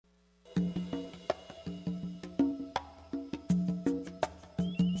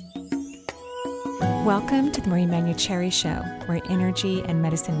Welcome to the Marie Manucherry Show, where energy and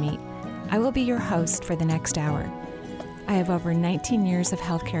medicine meet. I will be your host for the next hour. I have over 19 years of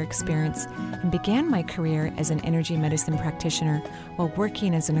healthcare experience and began my career as an energy medicine practitioner while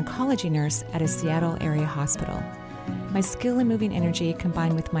working as an oncology nurse at a Seattle area hospital. My skill in moving energy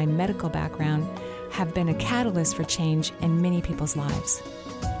combined with my medical background have been a catalyst for change in many people's lives.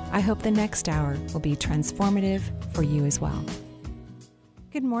 I hope the next hour will be transformative for you as well.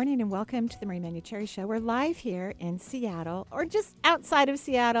 Good morning and welcome to the Marie Manucherry Show. We're live here in Seattle, or just outside of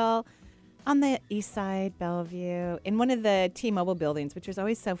Seattle, on the east side, Bellevue, in one of the T-Mobile buildings, which is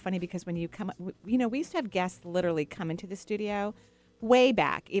always so funny because when you come, we used to have guests literally come into the studio way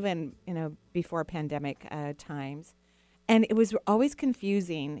back, even, before pandemic times. And it was always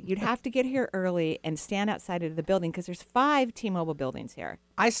confusing. You'd have to get here early and stand outside of the building because there's 5 T-Mobile buildings here.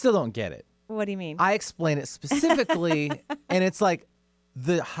 I still don't get it. What do you mean? I explain it specifically, and it's like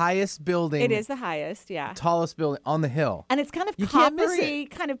the highest building. It is the highest, yeah. Tallest building on the hill. And it's kind of You can't miss coppery,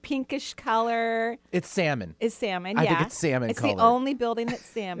 it. kind of pinkish color. It's salmon. It's salmon, I yeah. think it's salmon It's color. the only building that's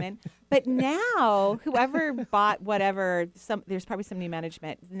salmon. But now, whoever bought whatever, there's probably some new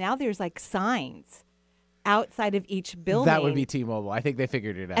management. Now there's like signs outside of each building. That would be T-Mobile. I think they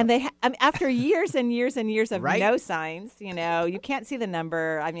figured it out. And they, after years and years and years of Right? no signs, you can't see the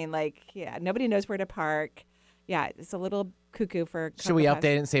number. I mean, nobody knows where to park. Yeah, it's a little cuckoo for. Should we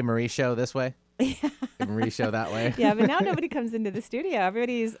update it and say Marie Show this way? Yeah. Marie Show that way? Yeah, but now nobody comes into the studio.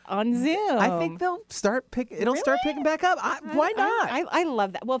 Everybody's on Zoom. I think they'll start it'll start picking back up. Why not? I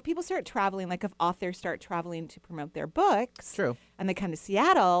love that. Well, if people start traveling, like if authors start traveling to promote their books, True. and they come to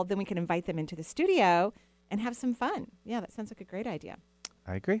Seattle, then we can invite them into the studio and have some fun. Yeah, that sounds like a great idea.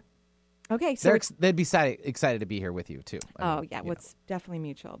 I agree. Okay, so They'd be excited to be here with you, too. It's definitely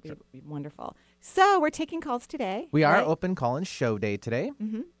mutual. It'd be wonderful. So we're taking calls today. We are right? open call-in show day today.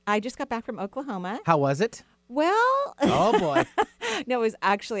 Mm-hmm. I just got back from Oklahoma. How was it? Well, Oh, boy. no, it was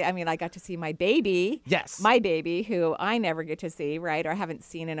actually, I got to see my baby. Yes. My baby, who I never get to see, right, or haven't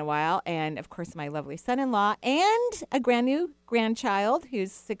seen in a while. And, of course, my lovely son-in-law and a brand new grandchild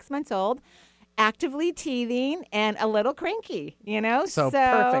who's 6 months old, actively teething and a little cranky, So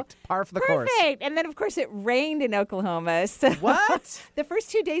perfect. Par for the course. Perfect. And then, of course, it rained in Oklahoma. So What? The first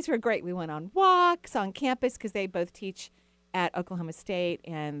 2 days were great. We went on walks on campus because they both teach at Oklahoma State,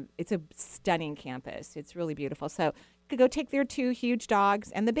 and it's a stunning campus. It's really beautiful. So you could go take their 2 huge dogs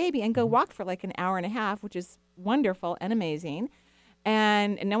and the baby and go walk for like an hour and a half, which is wonderful and amazing.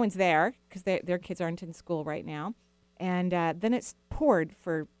 And no one's there because their kids aren't in school right now. And then it's poured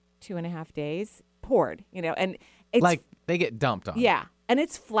for 2.5 days. Poured, and it's Like they get dumped on. yeah, and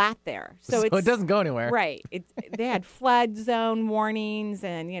it's flat there, so it doesn't go anywhere. Right. They had flood zone warnings,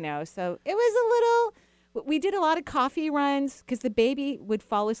 and so it was a little. We did a lot of coffee runs because the baby would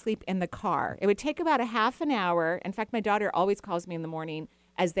fall asleep in the car. It would take about a half an hour. In fact, my daughter always calls me in the morning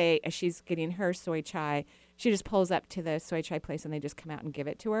as she's getting her soy chai. She just pulls up to the soy chai place, and they just come out and give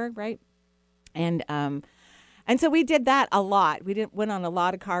it to her, right? And so we did that a lot. We went on a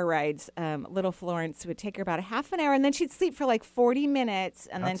lot of car rides. Little Florence would take her about a half an hour, and then she'd sleep for like 40 minutes,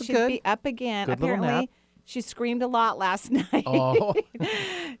 and That's then she'd be up again. Good little nap. Apparently, she screamed a lot last night. Oh.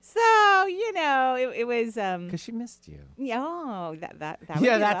 So, it was... Because she missed you. that would be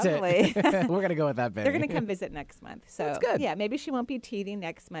that's lovely. it. We're going to go with that, baby. They're going to come visit next month. So That's good. Yeah, maybe she won't be teething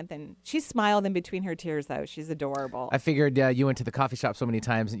next month. And she smiled in between her tears, though. She's adorable. I figured you went to the coffee shop so many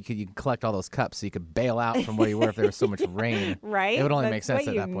times and you could collect all those cups so you could bail out from where you were if there was so much rain. Right? It would only make sense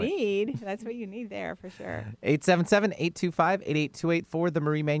at that point. That's what you need there for sure. 877-825-8828 for the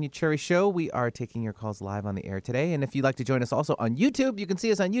Marie Manucherry Show. We are taking your calls live on the air today. And if you'd like to join us also on YouTube, you can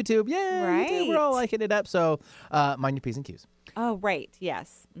see us on YouTube. Yay! Right. YouTube, we're all liking it up. So mind your P's and Q's. Oh, right.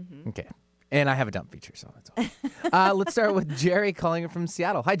 Yes. Mm-hmm. Okay. And I have a dump feature, so that's all. Let's start with Jerry calling from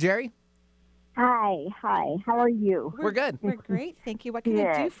Seattle. Hi, Jerry. Hi. How are you? We're good. We're great. Thank you. What can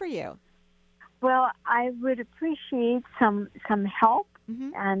I do for you? Well, I would appreciate some help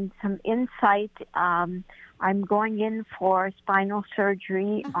and some insight. I'm going in for spinal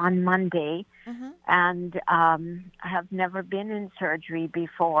surgery on Monday, and I have never been in surgery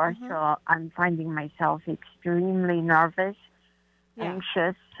before, so I'm finding myself extremely nervous,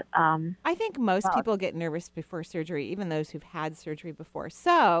 anxious. I think most people get nervous before surgery, even those who've had surgery before.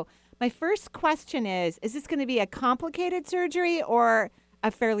 So my first question is this going to be a complicated surgery or a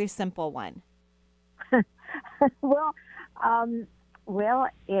fairly simple one? Well,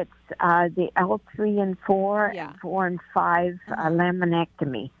 it's the L3 and 4 and 4 and 5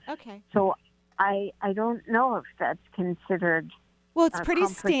 laminectomy. Okay. So I don't know if that's considered. Well, it's pretty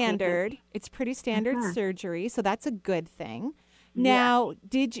standard. It's pretty standard surgery, so that's a good thing. Now,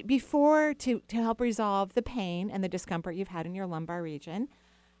 did you, before to help resolve the pain and the discomfort you've had in your lumbar region,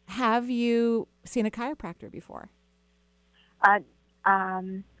 have you seen a chiropractor before?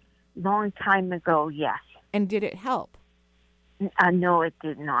 Long time ago, yes. And did it help? No, it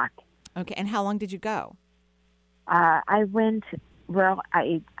did not. Okay, and how long did you go? I went. Well,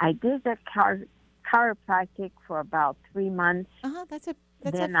 I did a chiropractic for about 3 months.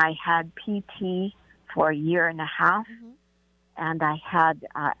 Then I had PT for a year and a half, and I had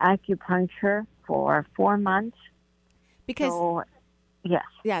acupuncture for 4 months. Because yes,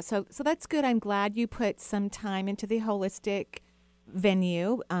 yeah, so that's good. I'm glad you put some time into the holistic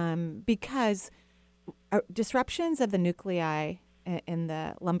venue, because disruptions of the nuclei in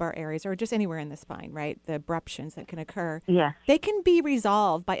the lumbar areas, or just anywhere in the spine, right? The abruptions that can occur, they can be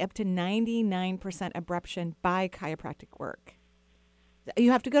resolved by up to 99% abruption by chiropractic work.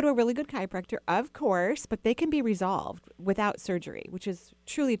 You have to go to a really good chiropractor, of course, but they can be resolved without surgery, which is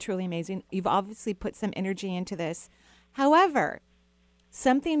truly, truly amazing. You've obviously put some energy into this. However,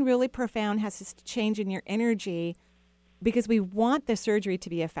 something really profound has to change in your energy, because we want the surgery to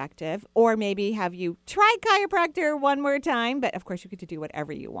be effective, or maybe have you try chiropractor one more time. But of course, you get to do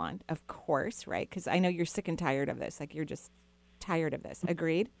whatever you want, of course, right? Because I know you're sick and tired of this. Like, you're just tired of this.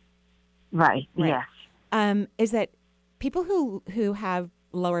 Agreed? Right. Yes. Is that people who have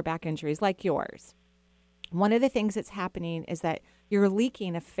lower back injuries like yours, one of the things that's happening is that you're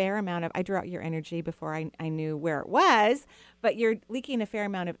leaking a fair amount of, I drew out your energy before I knew where it was, but you're leaking a fair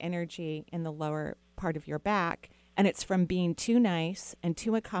amount of energy in the lower part of your back. And it's from being too nice and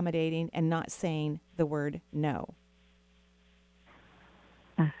too accommodating and not saying the word no.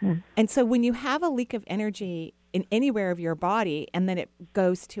 And so when you have a leak of energy in anywhere of your body and then it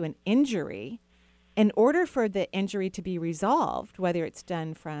goes to an injury, in order for the injury to be resolved, whether it's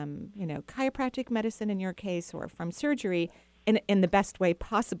done from, chiropractic medicine in your case or from surgery, in the best way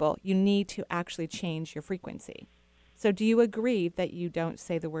possible, you need to actually change your frequency. So do you agree that you don't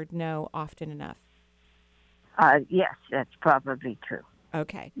say the word no often enough? Yes, that's probably true.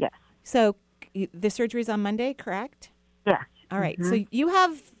 Okay. Yes. So the surgery's on Monday, correct? Yes. All right. So you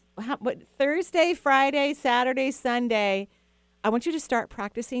have Thursday, Friday, Saturday, Sunday. I want you to start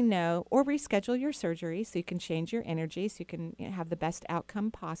practicing no, or reschedule your surgery so you can change your energy, so you can have the best outcome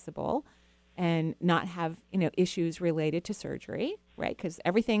possible and not have, issues related to surgery, right? Because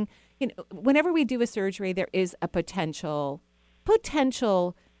everything, whenever we do a surgery, there is a potential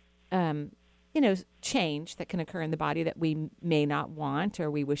change that can occur in the body that we may not want or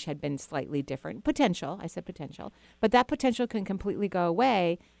we wish had been slightly different. Potential, I said potential. But that potential can completely go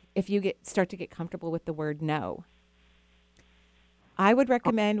away if you start to get comfortable with the word no. I would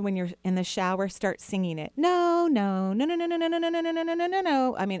recommend when you're in the shower, start singing it. No, no, no, no, no, no, no, no, no, no, no, no, no, no,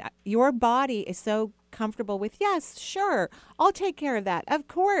 no. I mean, your body is so comfortable with, yes, sure, I'll take care of that. Of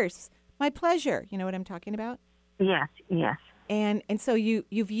course, my pleasure. You know what I'm talking about? Yes, yes. And so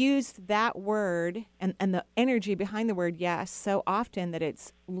you've used that word and the energy behind the word yes so often that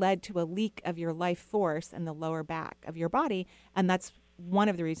it's led to a leak of your life force in the lower back of your body. And that's one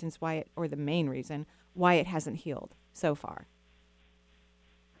of the reasons why or the main reason why it hasn't healed so far.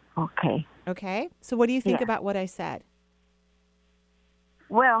 Okay. Okay. So what do you think about what I said?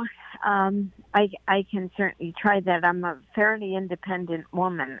 Well, I can certainly try that. I'm a fairly independent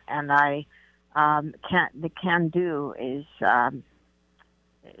woman, and I can do is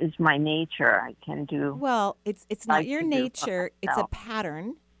my nature. I can do. Well, it's not your nature. It's a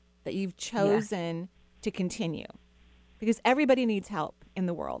pattern that you've chosen to continue, because everybody needs help in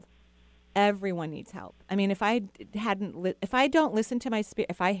the world. Everyone needs help. I mean, if I hadn't listened to my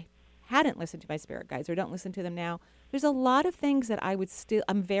spirit guides, or don't listen to them now, there's a lot of things that I would still.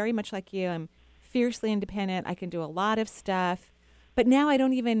 I'm very much like you. I'm fiercely independent. I can do a lot of stuff, but now I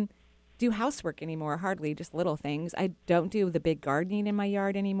don't even do housework anymore, hardly, just little things. I don't do the big gardening in my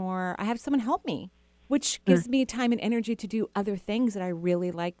yard anymore. I have someone help me, which gives me time and energy to do other things that I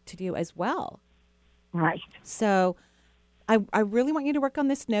really like to do as well. Right. So I really want you to work on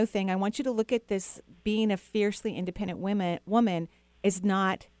this no thing. I want you to look at this being a fiercely independent woman is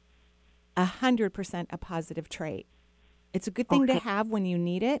not 100% a positive trait. It's a good thing to have when you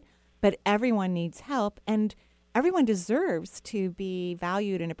need it, but everyone needs help, and everyone deserves to be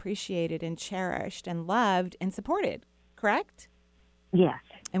valued and appreciated and cherished and loved and supported, correct? Yes.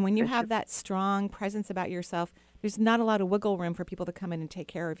 And when you have that strong presence about yourself, there's not a lot of wiggle room for people to come in and take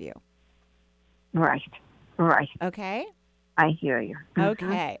care of you. Right. Right. Okay? I hear you.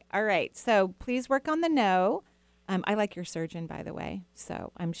 Okay. All right. So please work on the no. I like your surgeon, by the way,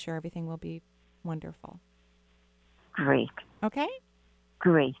 so I'm sure everything will be wonderful. Great. Okay?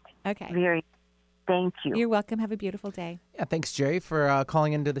 Great. Okay. Very. Thank you. You're welcome. Have a beautiful day. Yeah, thanks, Jerry, for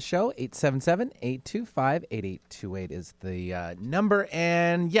calling into the show. 877-825-8828 is the number.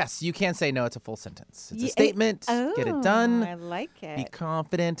 And yes, you can say no. It's a full sentence. It's a statement. Get it done. I like it. Be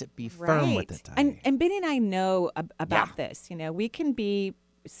confident. Be firm with it. And Benny and I know about this. You know, we can be,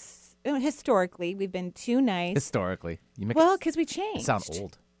 historically, we've been too nice. Historically. Well, because we changed. Sound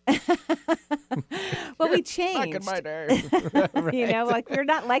old. Well, we changed. Back in my day. Right. You know, like we're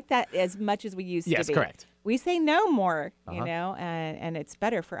not like that as much as we used to be. Yes, correct. We say no more, you know, and it's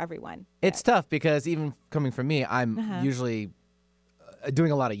better for everyone. It's tough because even coming from me, I'm usually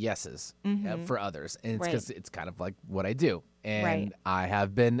doing a lot of yeses for others. And it's because it's kind of like what I do. And I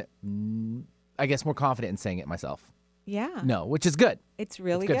have been, I guess, more confident in saying it myself. Yeah. No, which is good. It's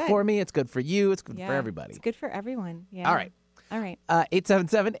really good. It's good for me. It's good for you. It's good for everybody. It's good for everyone. Yeah. All right.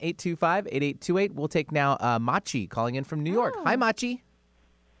 877-825-8828. We'll take now Machi calling in from New York. Hi, Machi.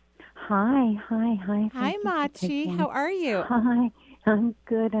 Hi. Hi, Machi. How are you? Hi. I'm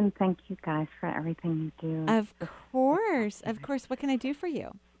good, and thank you guys for everything you do. Of course. What can I do for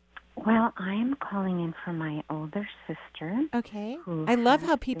you? Well, I'm calling in for my older sister. Okay. I love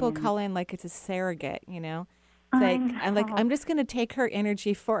how people call in like it's a surrogate, you know? It's I'm just going to take her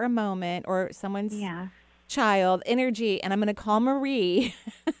energy for a moment, or someone's child energy, and I'm going to call Marie.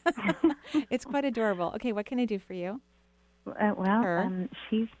 It's quite adorable. Okay, what can I do for you?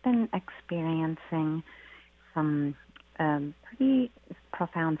 She's been experiencing some pretty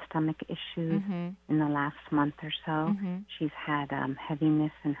profound stomach issues in the last month or so. She's had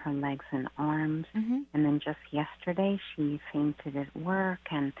heaviness in her legs and arms, and then just yesterday she fainted at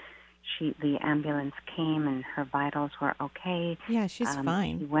work, and the ambulance came and her vitals were okay. Yeah, she's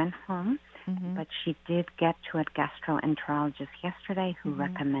fine. She went home, but she did get to a gastroenterologist yesterday who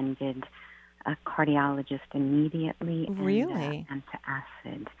recommended a cardiologist immedially and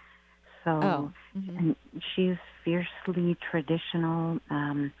antacid. So and she's fiercely traditional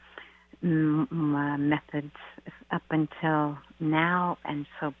methods up until now, and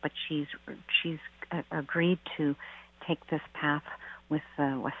so but she's agreed to take this path with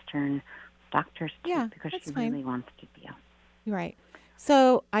Western doctors too, because she really wants to deal. Right.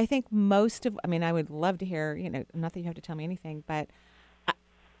 So I think I would love to hear, not that you have to tell me anything, but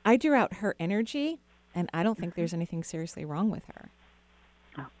I drew out her energy, and I don't think there's anything seriously wrong with her.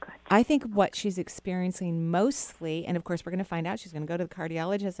 Oh, good. I think what she's experiencing mostly, and of course we're going to find out, she's going to go to the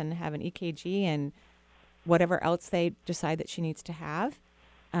cardiologist and have an EKG and whatever else they decide that she needs to have.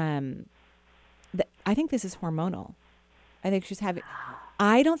 I think this is hormonal. I think she's having.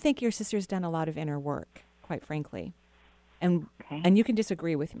 I don't think your sister's done a lot of inner work, quite frankly, and you can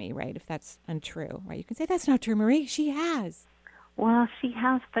disagree with me, right? If that's untrue, right? You can say that's not true, Marie. She has. Well, she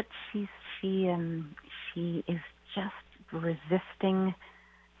has, but she is just resisting.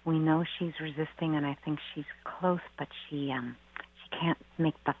 We know she's resisting, and I think she's close, but she can't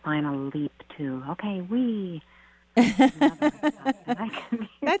make the final leap to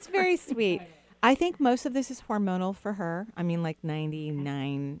That's very sweet. I think most of this is hormonal for her. I mean, like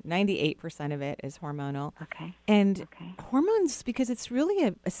 98% of it is hormonal. Okay. And hormones, because it's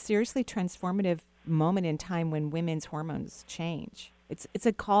really a seriously transformative moment in time when women's hormones change. It's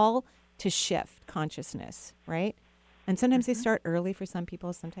a call to shift consciousness, right? And sometimes they start early for some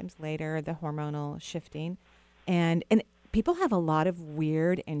people, sometimes later, the hormonal shifting. And people have a lot of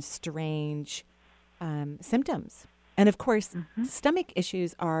weird and strange symptoms. And of course, stomach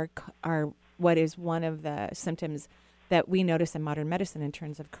issues are what is one of the symptoms that we notice in modern medicine in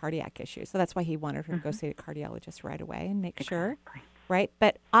terms of cardiac issues. So that's why he wanted her to go see a cardiologist right away and make sure, right?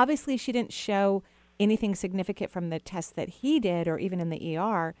 But obviously she didn't show anything significant from the tests that he did or even in the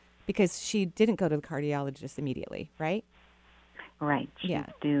ER because she didn't go to the cardiologist immediately, right? Right. She's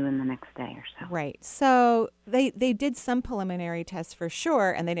due in the next day or so. Right. So they did some preliminary tests for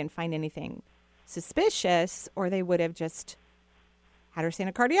sure, and they didn't find anything suspicious, or they would have just had her see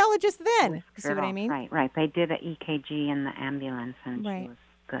a cardiologist then. You see what I mean? Right. They did an EKG in the ambulance, and she was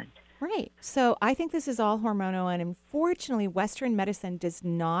good. Right. So I think this is all hormonal, and unfortunately, Western medicine does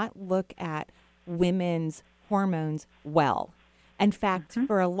not look at women's hormones well. In fact,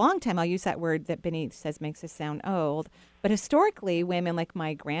 for a long time, I'll use that word that Benny says makes us sound old, but historically, women like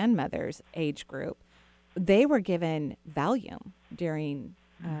my grandmother's age group, they were given Valium during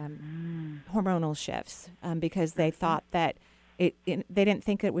hormonal shifts because they thought that they didn't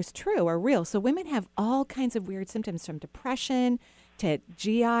think it was true or real. So women have all kinds of weird symptoms, from depression to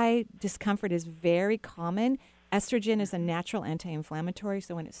GI discomfort is very common. Estrogen is a natural anti-inflammatory,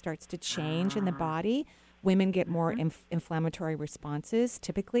 so when it starts to change in the body, women get more inflammatory responses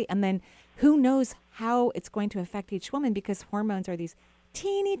typically. And then who knows how it's going to affect each woman, because hormones are these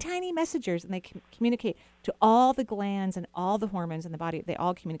teeny tiny messengers, and they communicate to all the glands and all the hormones in the body. They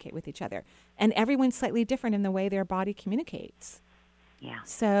all communicate with each other. And everyone's slightly different in the way their body communicates. Yeah.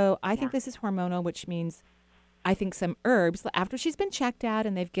 So I think this is hormonal, which means I think some herbs, after she's been checked out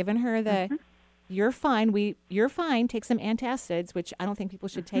and they've given her the, you're fine, take some antacids, which I don't think people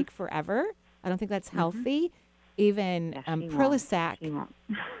should take forever. I don't think that's healthy. Even Prilosec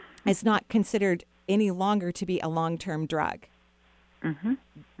is not considered any longer to be a long-term drug,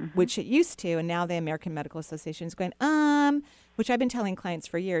 which it used to. And now the American Medical Association is going, which I've been telling clients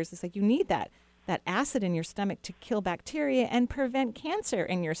for years. It's like, you need that acid in your stomach to kill bacteria and prevent cancer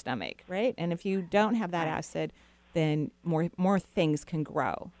in your stomach, right? And if you don't have that acid, then more things can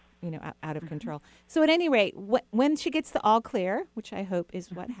grow, out of control. So at any rate, when she gets the all clear, which I hope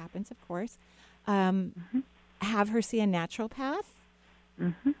is what happens, of course, have her see a naturopath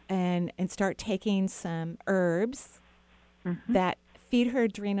and start taking some herbs that feed her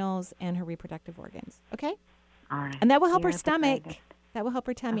adrenals and her reproductive organs. Okay? All right. And that will help her stomach. That will help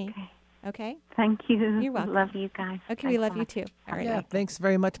her tummy. Okay? Thank you. You're welcome. Love you guys. Okay, we love you too. All right. Yeah, thanks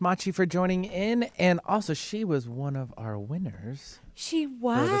very much, Machi, for joining in. And also, she was one of our winners. She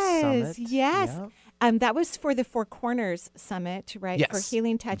was. For the summit. Yes. Yep. That was for the Four Corners Summit, right? Yes. For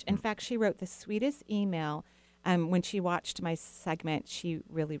Healing Touch. In fact, she wrote the sweetest email. When she watched my segment, she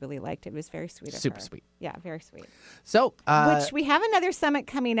really, really liked it. It was very sweet of her. Super sweet. Yeah, very sweet. So, which we have another summit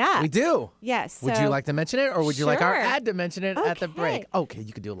coming up. We do. Yes. Would you like to mention it, or would you like our Sure. ad to mention it at the break? Okay,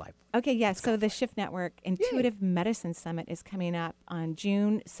 you could do it live. Okay, yes. So the Shift Network Intuitive Medicine Summit is coming up on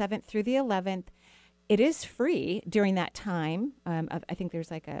June 7th through the 11th. It is free during that time. I think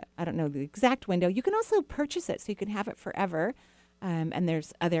there's I don't know the exact window. You can also purchase it, so you can have it forever. And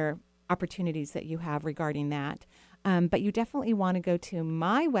there's other opportunities that you have regarding that. But you definitely want to go to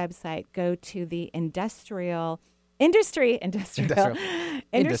my website, go to the industry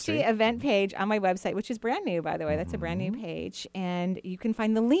event page on my website, which is brand new, by the way. That's a brand new page. And you can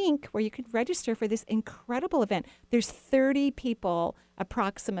find the link where you could register for this incredible event. There's 30 people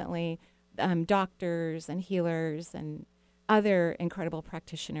approximately, doctors and healers and other incredible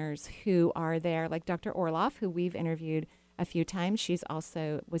practitioners who are there, like Dr. Orloff, who we've interviewed a few times. She's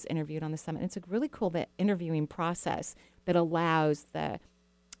also was interviewed on the summit. It's really cool, the interviewing process that allows the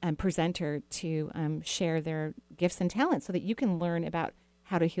presenter to share their gifts and talents so that you can learn about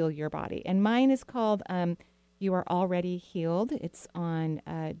how to heal your body. And mine is called You Are Already Healed. It's on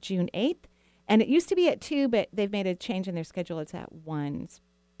June 8th. And it used to be at 2, but they've made a change in their schedule. It's at 1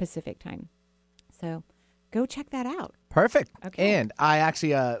 Pacific time. So go check that out. Perfect. Okay. And I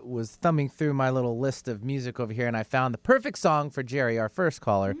actually was thumbing through my little list of music over here, and I found the perfect song for Jerry, our first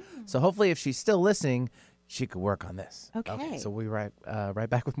caller. So hopefully, if she's still listening, she could work on this. Okay. So we'll be right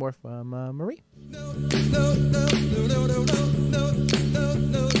back with more from Marie.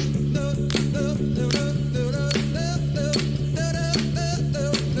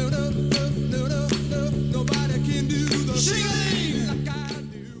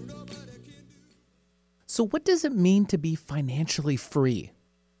 So what does it mean to be financially free?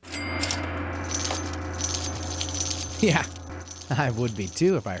 Yeah, I would be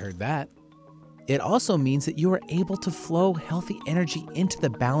too if I heard that. It also means that you are able to flow healthy energy into the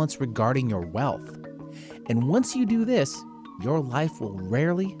balance regarding your wealth. And once you do this, your life will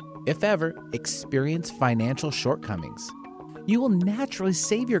rarely, if ever, experience financial shortcomings. You will naturally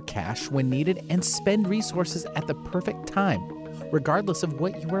save your cash when needed and spend resources at the perfect time, regardless of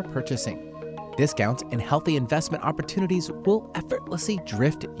what you are purchasing. Discounts and healthy investment opportunities will effortlessly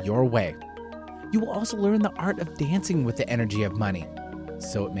drift your way. You will also learn the art of dancing with the energy of money,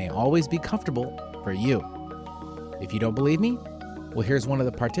 so it may always be comfortable for you. If you don't believe me, well, here's one of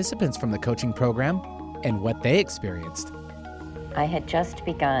the participants from the coaching program and what they experienced. I had just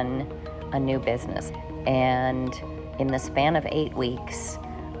begun a new business, and in the span of 8 weeks,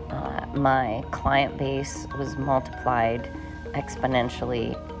 my client base was multiplied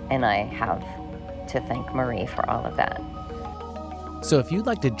exponentially, and I have to thank Marie for all of that. So if you'd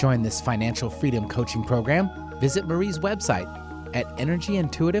like to join this financial freedom coaching program, visit Marie's website at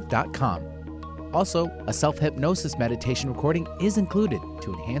energyintuitive.com. Also, a self-hypnosis meditation recording is included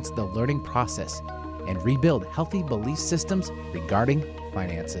to enhance the learning process and rebuild healthy belief systems regarding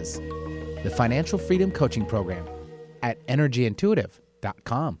finances. The Financial Freedom Coaching Program at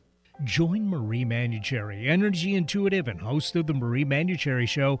energyintuitive.com. Join Marie Manuchehri, Energy Intuitive and host of the Marie Manuchehri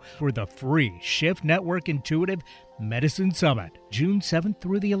Show, for the free Shift Network Intuitive Medicine Summit, June 7th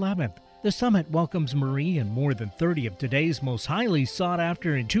through the 11th. The summit welcomes Marie and more than 30 of today's most highly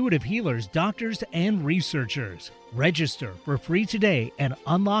sought-after intuitive healers, doctors, and researchers. Register for free today and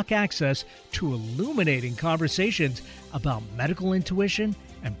unlock access to illuminating conversations about medical intuition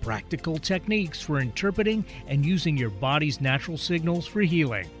and practical techniques for interpreting and using your body's natural signals for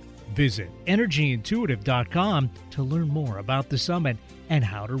healing. Visit energyintuitive.com to learn more about the summit and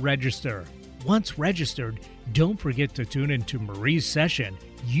how to register. Once registered, don't forget to tune into Marie's session,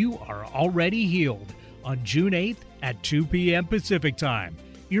 You Are Already Healed, on June 8th at 2 p.m. Pacific Time.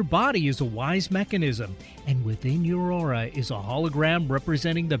 Your body is a wise mechanism, and within your aura is a hologram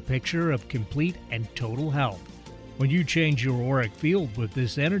representing the picture of complete and total health. When you change your auric field with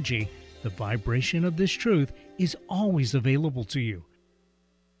this energy, the vibration of this truth is always available to you.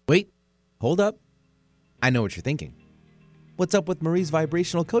 Wait, hold up. I know what you're thinking. What's up with Marie's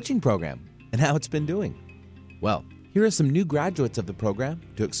vibrational coaching program and how it's been doing? Well, here are some new graduates of the program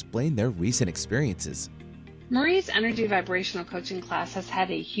to explain their recent experiences. Marie's energy vibrational coaching class has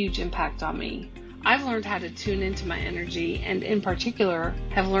had a huge impact on me. I've learned how to tune into my energy and in particular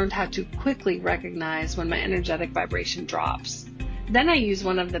have learned how to quickly recognize when my energetic vibration drops. Then I use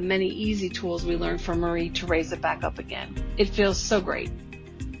one of the many easy tools we learned from Marie to raise it back up again. It feels so great.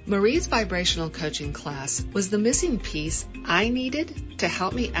 Marie's vibrational coaching class was the missing piece I needed to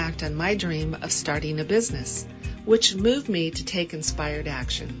help me act on my dream of starting a business, which moved me to take inspired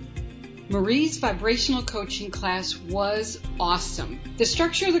action. Marie's vibrational coaching class was awesome. The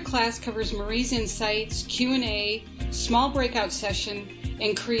structure of the class covers Marie's insights, Q&A, small breakout session,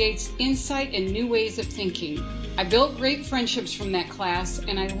 and creates insight and new ways of thinking. I built great friendships from that class,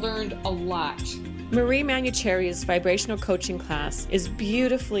 and I learned a lot. Marie Manucheri's vibrational coaching class is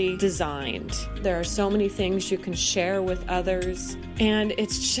beautifully designed. There are so many things you can share with others, and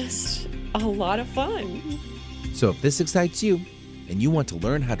it's just a lot of fun. So if this excites you, and you want to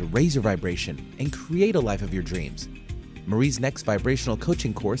learn how to raise your vibration and create a life of your dreams, Marie's next vibrational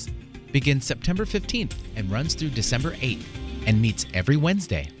coaching course begins September 15th and runs through December 8th and meets every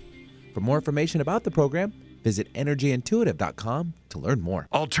Wednesday. For more information about the program, visit energyintuitive.com to learn more.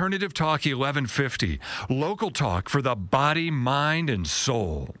 Alternative Talk 1150, local talk for the body, mind, and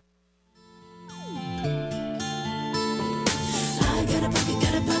soul. I got a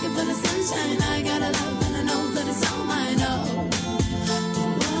pocket full of sunshine. I got a love and I know that it's all mine.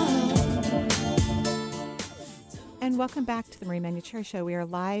 And welcome back to the Marie Manucheri Show. We are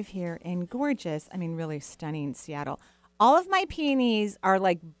live here in gorgeous, really stunning Seattle. All of my peonies are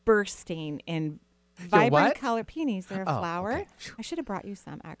like bursting in vibrant color peonies. They're a flower. Okay. I should have brought you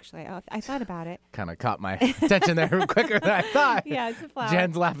some, actually. I thought about it. Kind of caught my attention there quicker than I thought. Yeah, it's a flower.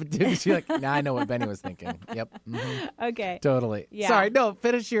 Jen's laughing too. She's like, nah, I know what Benny was thinking. Yep. Mm-hmm. Okay. Totally. Yeah. Sorry, no,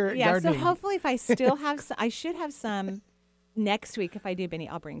 finish your gardening. So hopefully if I still have some, I should have some next week. If I do, Benny,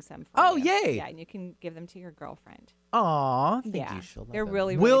 I'll bring some for you. Yay. Yeah, and you can give them to your girlfriend. Aw, thank you. She'll love they're them.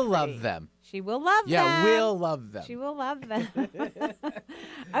 really, we'll really pretty. love them. She will love them. Yeah, we'll love them. She will love them.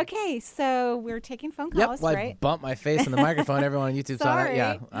 Okay, so we're taking phone calls, I right? bumped my face on the microphone. Everyone on YouTube saw that.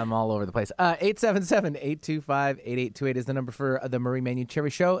 Yeah, I'm all over the place. 877-825-8828 is the number for the Marie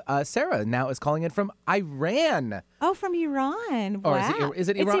Manucheri Show. Sarah now is calling in from Iran. Oh, from Iran. Or Wow. is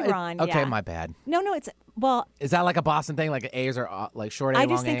it Iran? It's Iran, Okay, yeah. my bad. No, it's, well. Is that like a Boston thing? Like A's are like short A, long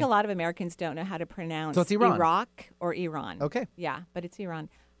A? I just think a lot of Americans don't know how to pronounce so it's Iran. Iraq or Iran. Okay. Yeah, but it's Iran.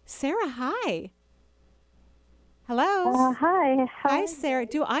 Sarah, hi. Hello. Hi. Hi, Sarah.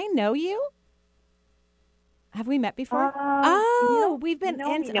 Do I know you? Have we met before? We've been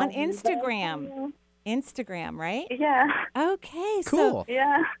on Instagram. Instagram, right? Yeah. Okay. Cool.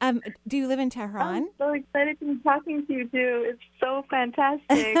 Yeah. Do you live in Tehran? I'm so excited to be talking to you too. It's so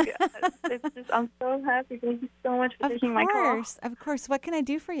fantastic. I'm so happy. Thank you so much for taking my call. Of course. What can I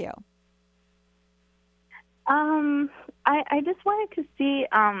do for you? I just wanted to see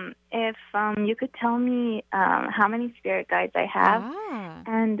if you could tell me how many spirit guides I have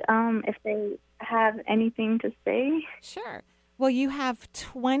and if they have anything to say. Sure. Well, you have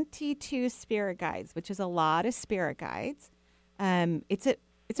 22 spirit guides, which is a lot of spirit guides. It's a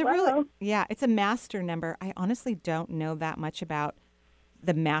master number. I honestly don't know that much about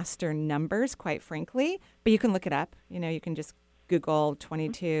the master numbers, quite frankly, but you can look it up. You can just Google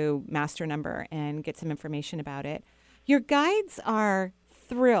 22 master number and get some information about it. Your guides are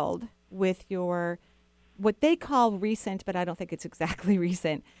thrilled with your, what they call recent, but I don't think it's exactly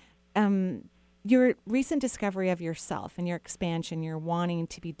recent, your recent discovery of yourself and your expansion. You're wanting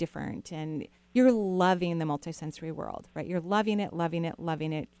to be different and you're loving the multisensory world, right? You're loving it, loving it,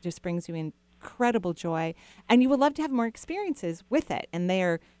 loving it. It just brings you incredible joy. And you would love to have more experiences with it. And they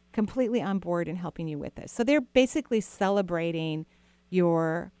are completely on board and helping you with this. So they're basically celebrating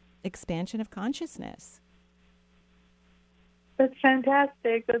your expansion of consciousness. That's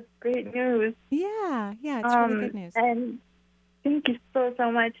fantastic. That's great news. Yeah, it's really good news. And thank you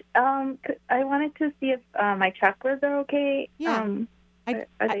so much. I wanted to see if my chakras are okay. Yeah. Are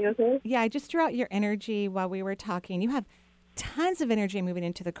they okay? Yeah, I just drew out your energy while we were talking. You have tons of energy moving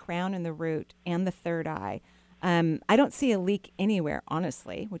into the crown and the root and the third eye. I don't see a leak anywhere,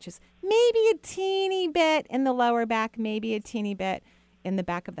 honestly, which is maybe a teeny bit in the lower back, maybe a teeny bit in the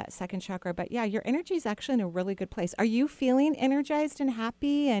back of that second chakra. But yeah, your energy is actually in a really good place. Are you feeling energized and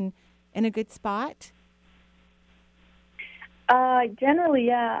happy and in a good spot? Generally,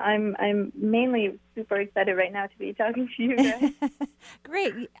 yeah. I'm mainly super excited right now to be talking to you guys.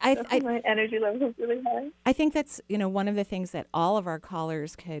 Great. My energy level is really high. I think that's one of the things that all of our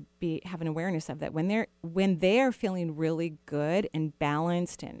callers could have an awareness of, that when they are feeling really good and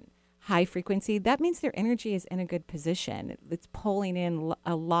balanced and high frequency, that means their energy is in a good position. It's pulling in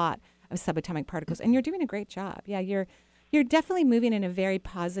a lot of subatomic particles, and you're doing a great job. Yeah, you're definitely moving in a very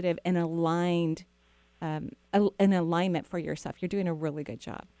positive and aligned, an alignment for yourself. You're doing a really good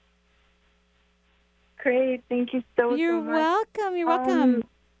job. Great, thank you so much. You're welcome.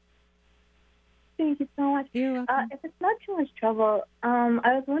 Thank you so much. You're welcome. If it's not too much trouble, I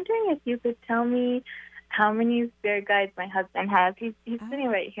was wondering if you could tell me how many spirit guides my husband has. He's sitting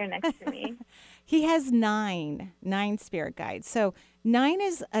right here next to me. He has nine spirit guides. So 9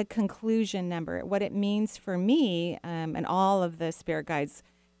 is a conclusion number. What it means for me, and all of the spirit guides,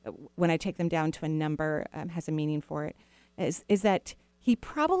 when I take them down to a number, has a meaning for it, is that he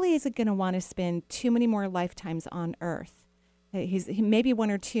probably isn't going to want to spend too many more lifetimes on Earth. He maybe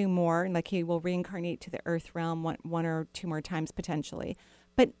 1 or 2 more, like he will reincarnate to the Earth realm one or 2 more times potentially.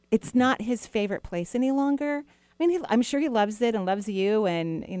 But it's not his favorite place any longer. I mean, I'm sure he loves it and loves you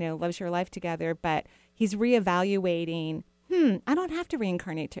and, loves your life together, but he's reevaluating, I don't have to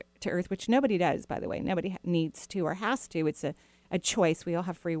reincarnate to Earth, which nobody does, by the way. Nobody needs to or has to. It's a choice. We all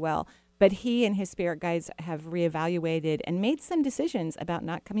have free will. But he and his spirit guides have reevaluated and made some decisions about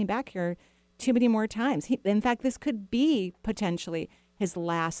not coming back here too many more times. In fact, this could be potentially his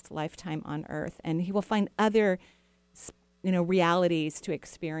last lifetime on Earth, and he will find other realities to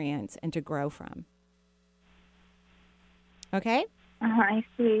experience and to grow from. Okay? I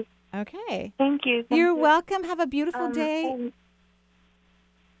see. Okay. Thank you. You're welcome. Have a beautiful day.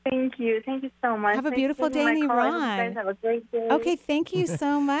 Thank you. Thank you so much. Have a beautiful day in Iran. You guys have a great day. Okay, thank you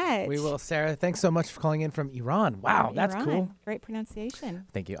so much. We will, Sarah. Thanks so much for calling in from Iran. Wow, that's Iran. cool. Great pronunciation.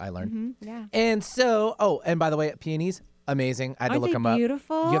 Thank you. I learned. Mm-hmm. Yeah. And so, and by the way, peonies, amazing. I had to look them up.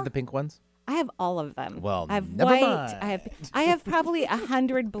 Beautiful. You have the pink ones? I have all of them. Well, I have never white. mind. I have probably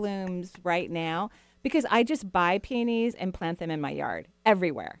 100 blooms right now because I just buy peonies and plant them in my yard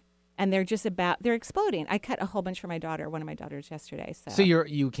everywhere. And they're exploding. I cut a whole bunch for one of my daughters yesterday. So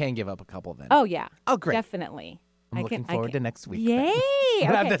you can give up a couple then. Oh, yeah. Oh, great. Definitely. I'm looking forward to next week. Yay. We'll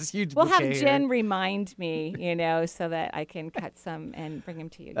have Okay. this huge We'll have bouquet Jen here. remind me, so that I can cut some and bring them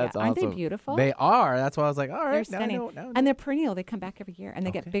to you. That's yeah. awesome. Aren't they beautiful? They are. That's why I was like, all right. They're stunning. Now and they're perennial. They come back every year. And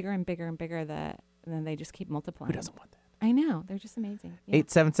they get bigger and bigger and bigger. And then they just keep multiplying. Who doesn't want that? I know. They're just amazing. Yeah.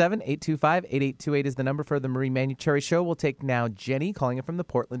 877-825-8828 is the number for the Marie Manucherry Show. We'll take now Jenny calling in from the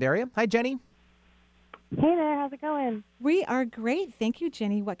Portland area. Hi, Jenny. Hey there, how's it going? We are great. Thank you,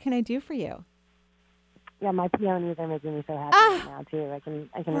 Jenny. What can I do for you? Yeah, my peonies are making me so happy right now, too. I can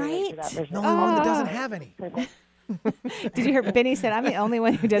relate to that. No one that doesn't have any. Did you hear Benny said I'm the only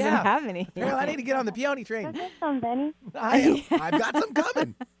one who doesn't have any? Well, I need to get on the peony train. I've got some, Benny. I've got some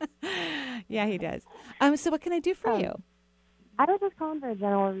coming. Yeah, he does. So what can I do for you? I was just calling for a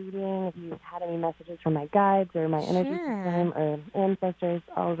general reading. If you had any messages from my guides or my energy system or ancestors,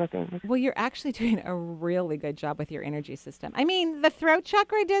 all of the things. Well, you're actually doing a really good job with your energy system. I mean, the throat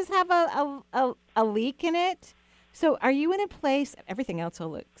chakra does have a leak in it. So are you in a place, everything else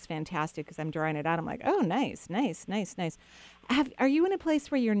looks fantastic because I'm drawing it out. I'm like, oh, nice. Are you in a place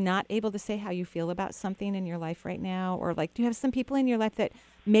where you're not able to say how you feel about something in your life right now? Or do you have some people in your life that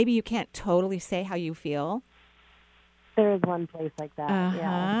maybe you can't totally say how you feel? There is one place like that.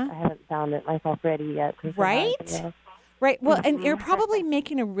 Yeah, I haven't found it myself ready yet. Right? Right. Well, and you're probably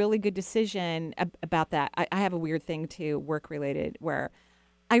making a really good decision about that. I have a weird thing too, work-related, where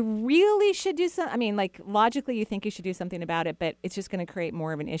I really should do something. I mean, logically you think you should do something about it, but it's just going to create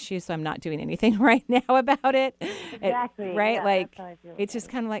more of an issue, so I'm not doing anything right now about it. Exactly. Right? Yeah, that's how I feel it's just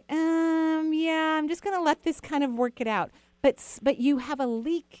kind of I'm just going to let this kind of work it out. But you have a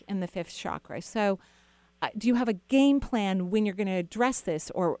leak in the 5th chakra, so do you have a game plan when you're going to address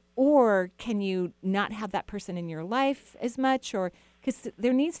this, or can you not have that person in your life as much, or because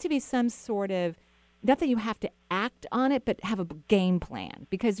there needs to be some sort of not that you have to act on it, but have a game plan,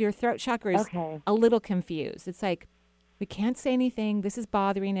 because your throat chakra is a little confused. It's like, we can't say anything. This is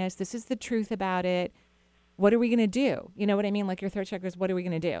bothering us. This is the truth about it. What are we going to do? You know what I mean? Like your throat chakra is, what are we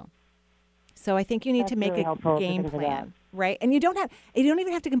going to do? So I think you need to make a game plan, right? And you don't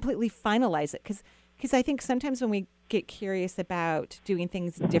even have to completely finalize it, because I think sometimes when we get curious about doing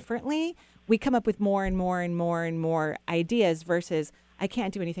things differently, we come up with more and more and more and more ideas versus, I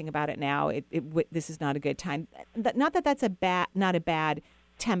can't do anything about it now. This is not a good time. Not that that's not a bad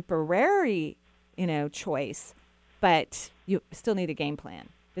temporary, choice, but you still need a game plan.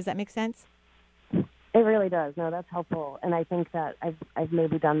 Does that make sense? It really does. No, that's helpful. And I think that I've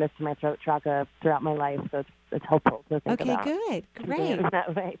maybe done this to my throat chakra throughout my life, so it's helpful to think about. Okay, good. Great.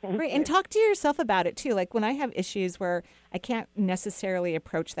 That way. Great. And talk to yourself about it, too. Like when I have issues where I can't necessarily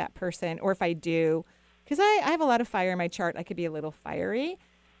approach that person, or if I do, because I have a lot of fire in my chart, I could be a little fiery,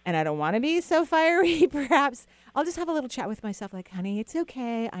 and I don't want to be so fiery, perhaps. I'll just have a little chat with myself like, honey, it's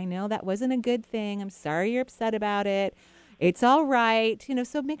okay. I know that wasn't a good thing. I'm sorry you're upset about it. It's all right.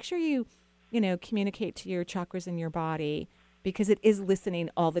 So make sure you communicate to your chakras in your body, because it is listening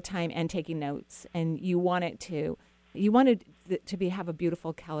all the time and taking notes. And you want it to have a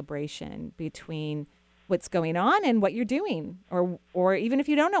beautiful calibration between what's going on and what you're doing, or even if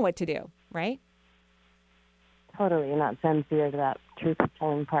you don't know what to do, right? Totally, not send fear to that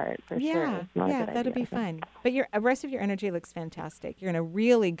truth-telling part, for sure. Yeah, that'll be fun. But the rest of your energy looks fantastic. You're in a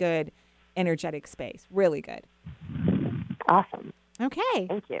really good energetic space. Really good. Awesome. Okay.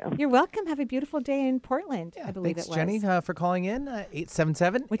 Thank you. You're welcome. Have a beautiful day in Portland, I believe thanks, it was. Jenny, for calling in,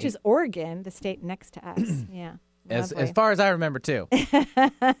 877. Which is Oregon, the state next to us. Yeah. As far as I remember, too.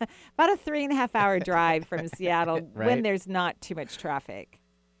 About a 3.5-hour drive from Seattle right? when there's not too much traffic.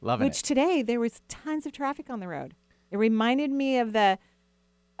 Loving Which it. Today, there was tons of traffic on the road. It reminded me of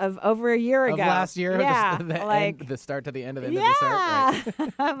over a year ago. Of last year, yeah, the start to the end of the end of the start.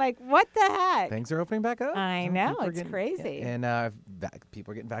 Right? I'm like, what the heck? Things are opening back up. I know, it's crazy. And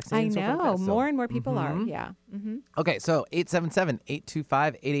people are getting vaccinated. I know, more and more people are, yeah. Mm-hmm. Okay, so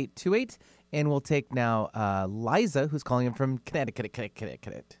 877-825-8828. And we'll take now Liza, who's calling in from Connecticut.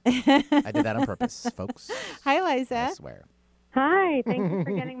 I did that on purpose, folks. Hi, Liza. I swear. Hi, thank you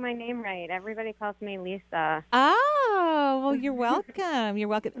for getting my name right. Everybody calls me Lisa. Oh, well, you're welcome. You're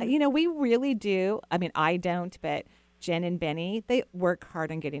welcome. We really do. I mean, I don't, but Jen and Benny, they work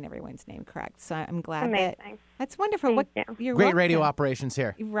hard on getting everyone's name correct. So I'm glad Amazing. That's wonderful. Thank you. You're Great welcome. Radio operations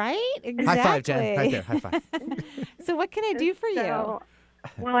here. Right? Exactly. High five, Jen. Right there. High five. So what can I do for you?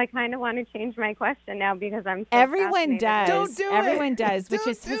 Well, I kind of want to change my question now because I'm so Everyone fascinated. does. Don't do Everyone it. does, which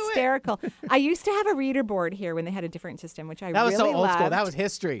Don't is do it. hysterical. I used to have a reader board here when they had a different system, which I That was really so old loved. school. That was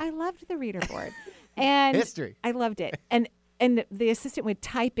history. I loved the reader board. And History. I loved it. And the assistant would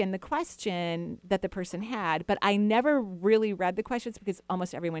type in the question that the person had, but I never really read the questions because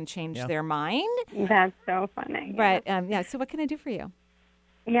almost everyone changed their mind. That's so funny. But so what can I do for you?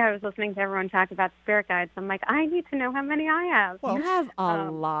 Yeah, I was listening to everyone talk about spirit guides. I'm like, I need to know how many I have. Well, you have a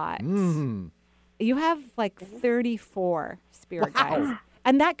lot. You have like 34 spirit guides.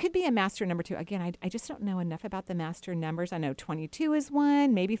 And that could be a master number too. Again, I just don't know enough about the master numbers. I know 22 is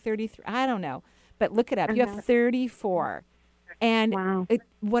one, maybe 33. I don't know. But look it up. You have 34. And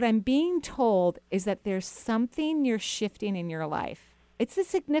what I'm being told is that there's something you're shifting in your life. It's a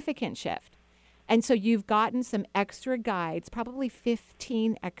significant shift. And so you've gotten some extra guides, probably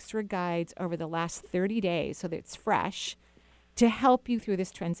 15 extra guides over the last 30 days, so that it's fresh, to help you through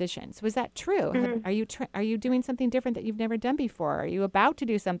this transition. So is that true? Mm-hmm. Are you doing something different that you've never done before? Are you about to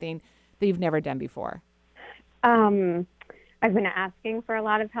do something that you've never done before? I've been asking for a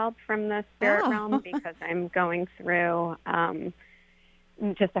lot of help from the spirit realm because I'm going through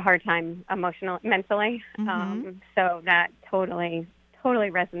just a hard time mentally. So that totally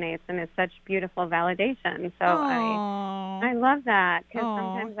resonates and is such beautiful validation. So I love that because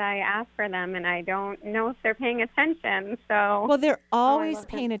sometimes I ask for them and I don't know if they're paying attention. So well, they're always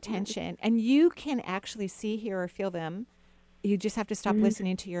paying attention, and you can actually see, hear, or feel them. You just have to stop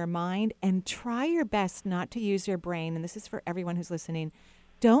listening to your mind and try your best not to use your brain. And this is for everyone who's listening.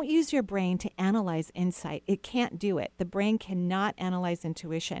 Don't use your brain to analyze insight. It can't do it. The brain cannot analyze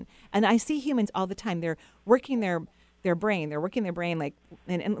intuition. And I see humans all the time. They're working their brain. They're working their brain like,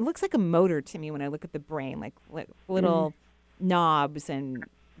 and it looks like a motor to me when I look at the brain, like little knobs and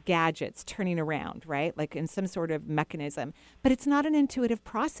gadgets turning around, right? Like in some sort of mechanism. But it's not an intuitive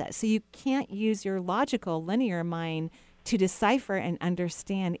process. So you can't use your logical, linear mind to decipher and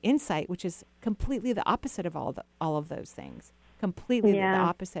understand insight, which is completely the opposite of all of those things. Completely the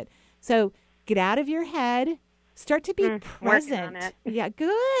opposite. So get out of your head. Start to be present. Working on it. Yeah,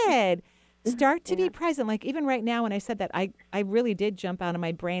 good. Start to be present. Like even right now when I said that, I really did jump out of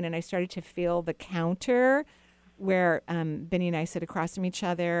my brain and I started to feel the counter where Benny and I sit across from each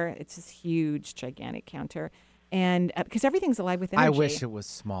other. It's this huge, gigantic counter. And because everything's alive with energy. I wish it was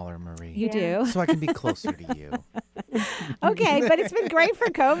smaller, Marie. You do? So I can be closer to you. Okay, but it's been great for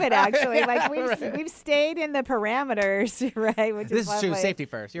COVID, actually. Like we've stayed in the parameters, right? Which This is true. Safety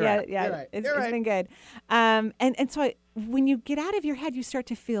first. You're right. Yeah, You're right. It's been good. And so when you get out of your head, you start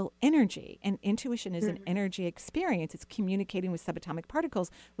to feel energy. And intuition is an energy experience. It's communicating with subatomic particles,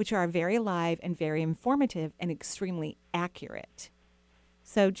 which are very alive and very informative and extremely accurate.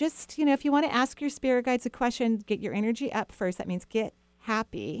 So just, if you want to ask your spirit guides a question, get your energy up first. That means get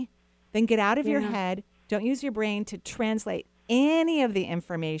happy. Then get out of your head. Don't use your brain to translate any of the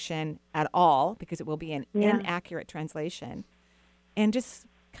information at all because it will be an inaccurate translation. And just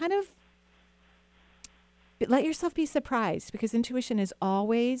kind of let yourself be surprised because intuition is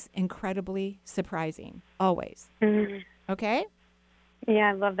always incredibly surprising. Always. Mm-hmm. Okay?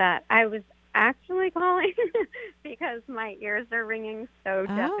 Yeah, I love that. I was actually calling because my ears are ringing so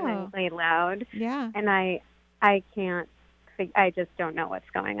deafeningly loud. Yeah. And I can't, I just don't know what's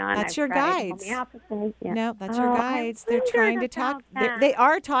going on. That's I've your tried guides. the opposite. Yeah. No, that's your guides. They're trying to talk. They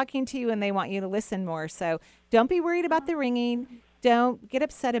are talking to you and they want you to listen more. So don't be worried about the ringing. Don't get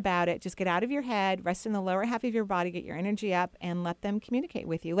upset about it. Just get out of your head, rest in the lower half of your body, get your energy up, and let them communicate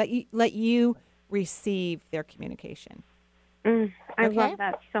with you. Let you receive their communication. I love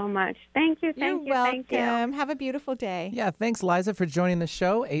that so much. Thank you. You're welcome. Thank you. Have a beautiful day. Yeah, thanks, Liza, for joining the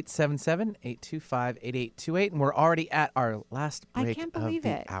show. 877-825-8828. And we're already at our last break of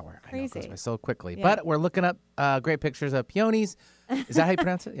the hour. Crazy. I know, it goes by so quickly. Yeah. But we're looking up great pictures of peonies. Is that how you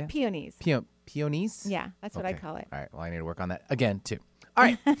pronounce it? Yeah. Peonies. Peonies? Yeah, that's what I call it. All right. Well, I need to work on that again, too. All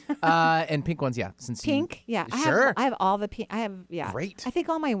right. And pink ones, yeah. Pink? Yeah. Sure. I have all the pink. Great. I think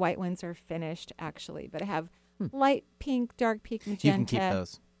all my white ones are finished, actually. But I have light pink, dark pink, magenta. You can keep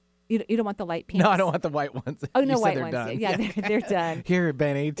those. You don't want the light pinks? No, I don't want the white ones. Oh, no, you white said ones. done. Yeah, they're done. Here,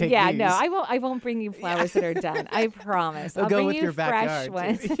 Benny, take these. No, I won't bring you flowers that are done. I promise. They'll I'll go bring with you your fresh backyard,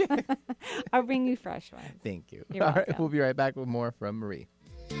 ones. I'll bring you fresh ones. Thank you. You're All welcome. right, we'll be right back with more from Marie.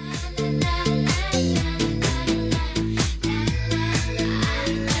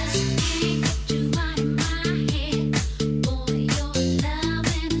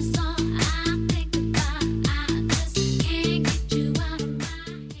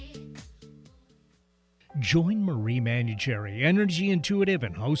 Join Marie Manucherry, energy intuitive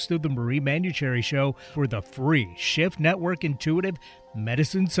and host of the Marie Manucherry Show, for the free Shift Network Intuitive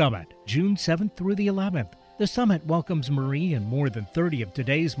Medicine Summit, June 7th through the 11th. The summit welcomes Marie and more than 30 of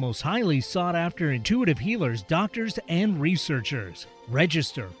today's most highly sought-after intuitive healers, doctors, and researchers.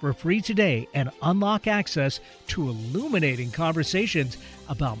 Register for free today and unlock access to illuminating conversations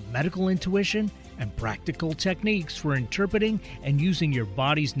about medical intuition and practical techniques for interpreting and using your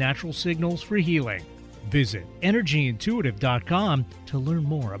body's natural signals for healing. Visit energyintuitive.com to learn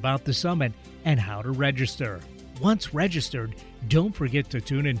more about the summit and how to register. Once registered, don't forget to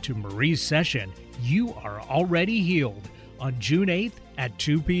tune into Marie's session, You Are Already Healed, on June 8th at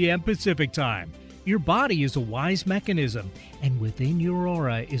 2 p.m. Pacific Time. Your body is a wise mechanism, and within your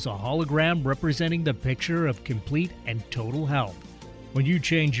aura is a hologram representing the picture of complete and total health. When you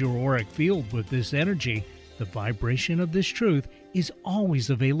change your auric field with this energy, the vibration of this truth is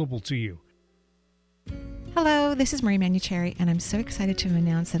always available to you. Hello, this is Marie Manucherry, and I'm so excited to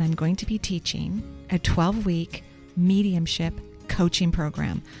announce that I'm going to be teaching a 12-week mediumship coaching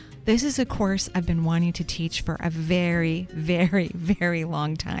program. This is a course I've been wanting to teach for a very, very, very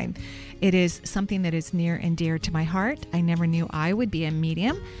long time. It is something that is near and dear to my heart. I never knew I would be a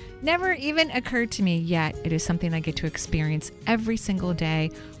medium. Never even occurred to me, yet it is something I get to experience every single day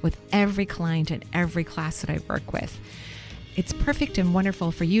with every client and every class that I work with. It's perfect and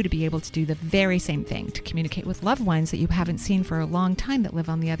wonderful for you to be able to do the very same thing, to communicate with loved ones that you haven't seen for a long time that live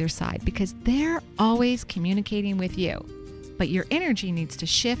on the other side, because they're always communicating with you. But your energy needs to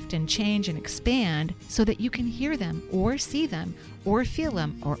shift and change and expand so that you can hear them or see them or feel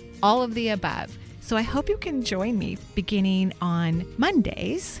them or all of the above. So I hope you can join me beginning on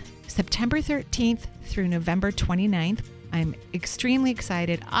Mondays, September 13th through November 29th. I'm extremely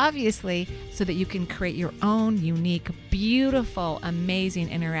excited, obviously, so that you can create your own unique, beautiful, amazing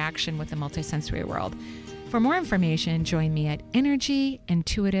interaction with the multisensory world. For more information, join me at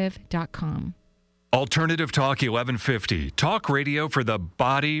energyintuitive.com. Alternative Talk 1150. Talk radio for the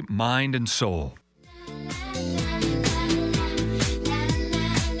body, mind, and soul.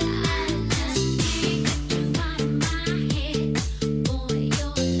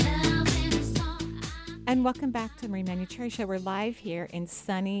 And and welcome back to the Marie Manucherry Show. We're live here in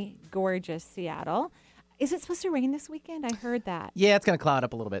sunny, gorgeous Seattle. Is it supposed to rain this weekend? I heard that. Yeah, it's going to cloud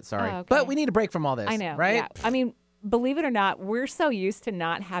up a little bit, sorry. Oh, okay. But we need a break from all this, I know, right? yeah. I mean, believe it or not, we're so used to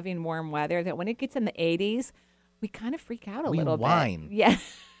not having warm weather that when it gets in the 80s, we kind of freak out a little whine. bit. Yeah.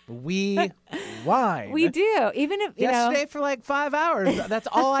 We whine. We do. Even if, yesterday for like 5 hours, that's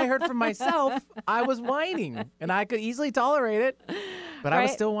all I heard from myself. I was whining, and I could easily tolerate it, but I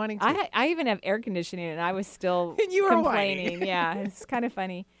was still whining too. I even have air conditioning, and I was still and you were complaining. whining. Yeah, it's kind of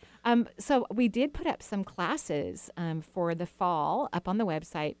funny. So we did put up some classes for the fall up on the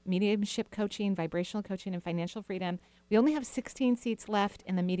website, mediumship coaching, vibrational coaching, and financial freedom. We only have 16 seats left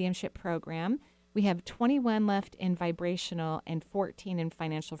in the mediumship program. We have 21 left in vibrational and 14 in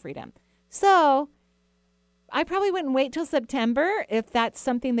financial freedom. So I probably wouldn't wait till September. If that's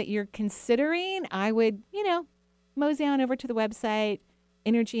something that you're considering, I would, mosey on over to the website,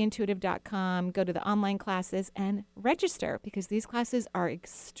 energyintuitive.com, go to the online classes and register because these classes are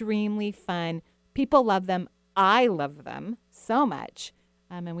extremely fun. People love them. I love them so much.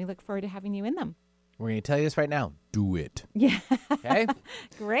 And we look forward to having you in them. We're going to tell you this right now. Do it. Yeah. Okay?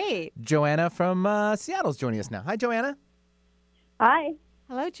 Great. Joanna from Seattle's joining us now. Hi, Joanna. Hi.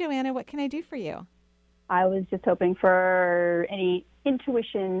 Hello, Joanna. What can I do for you? I was just hoping for any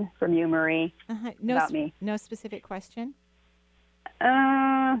intuition from you, Marie, about me. No specific question?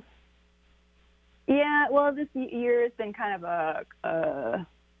 Yeah, well, this year has been kind of a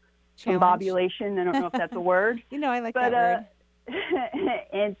combobulation. I don't know if that's a word. I like that word.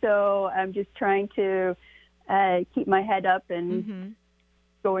 And so I'm just trying to keep my head up and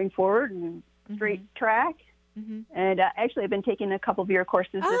going forward and straight track. And actually, I've been taking a couple of your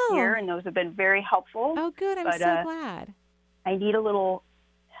courses this year, and those have been very helpful. Oh, good. I'm so glad. I need a little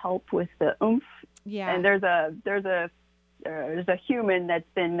help with the oomph. Yeah. And there's a human that's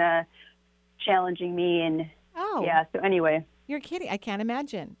been challenging me, and yeah. So anyway, you're kidding. I can't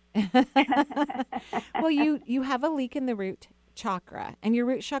imagine. Well, you have a leak in the root chakra, and your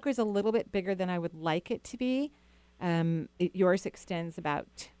root chakra is a little bit bigger than I would like it to be. Yours extends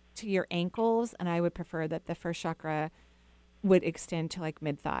about to your ankles, and I would prefer that the first chakra would extend to like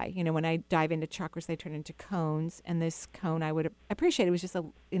mid-thigh. When I dive into chakras, they turn into cones, and this cone I would appreciate it was just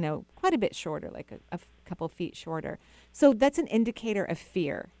quite a bit shorter, like a couple feet shorter. So that's an indicator of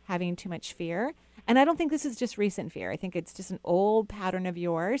fear, having too much fear. And I don't think this is just recent fear. I think it's just an old pattern of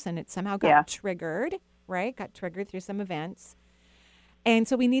yours, and it somehow got triggered, right? Got triggered through some events. And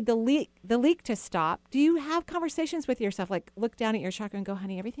so we need the leak to stop. Do you have conversations with yourself, like look down at your chakra and go,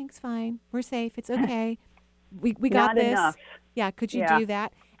 honey, everything's fine. We're safe. It's okay. We got this. Enough. Yeah, could you do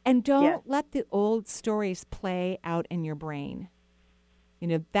that? And don't let the old stories play out in your brain.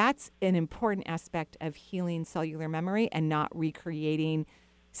 That's an important aspect of healing cellular memory and not recreating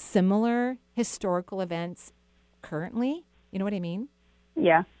similar historical events currently. You know what I mean?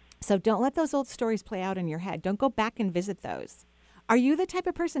 Yeah. So don't let those old stories play out in your head. Don't go back and visit those. Are you the type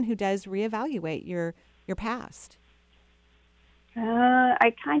of person who does reevaluate your past?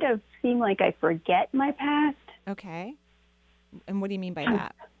 I kind of seem like I forget my past. Okay. And what do you mean by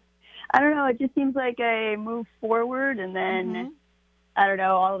that? I don't know. It just seems like I move forward, and then, I don't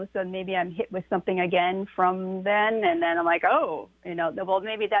know, all of a sudden maybe I'm hit with something again from then, and then I'm like, well,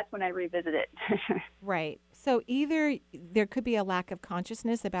 maybe that's when I revisit it. Right. So either there could be a lack of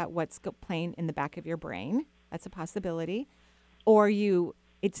consciousness about what's playing in the back of your brain. That's a possibility. Or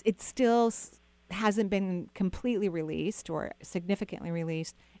it still hasn't been completely released or significantly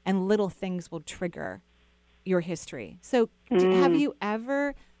released, and little things will trigger your history. So have you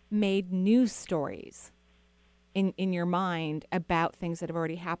ever made news stories in your mind about things that have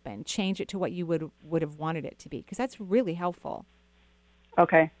already happened? Change it to what you would have wanted it to be, because that's really helpful.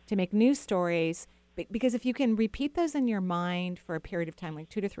 Okay. To make news stories, because if you can repeat those in your mind for a period of time, like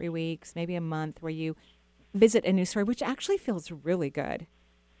 2 to 3 weeks, maybe a month, where you visit a news story, which actually feels really good.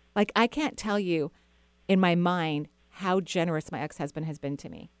 Like, I can't tell you in my mind how generous my ex-husband has been to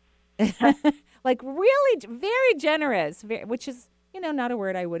me. Like, really very generous, which is, not a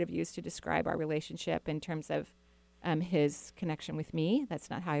word I would have used to describe our relationship in terms of his connection with me. That's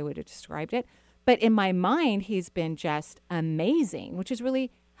not how I would have described it. But in my mind, he's been just amazing, which is really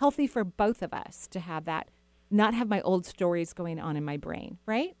healthy for both of us to have that, not have my old stories going on in my brain,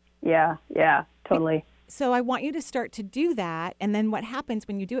 right? Yeah, totally. So I want you to start to do that. And then what happens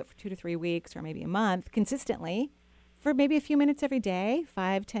when you do it for 2 to 3 weeks or maybe a month consistently, for maybe a few minutes every day,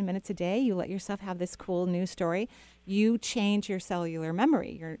 5-10 minutes a day, you let yourself have this cool news story. You change your cellular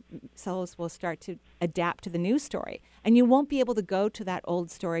memory. Your cells will start to adapt to the news story. And you won't be able to go to that old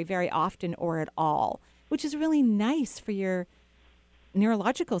story very often or at all, which is really nice for your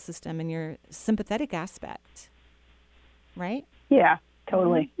neurological system and your sympathetic aspect, right? Yeah,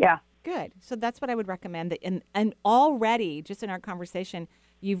 totally. Yeah. Good. So that's what I would recommend. That and already, just in our conversation,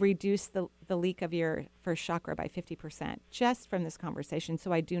 you've reduced the leak of your first chakra by 50% just from this conversation.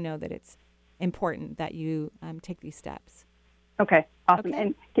 So I do know that it's important that you take these steps. Okay, awesome. Okay.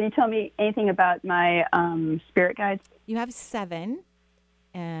 And can you tell me anything about my spirit guides? You have 7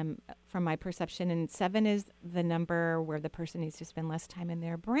 from my perception, and 7 is the number where the person needs to spend less time in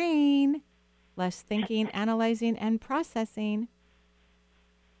their brain, less thinking, analyzing, and processing.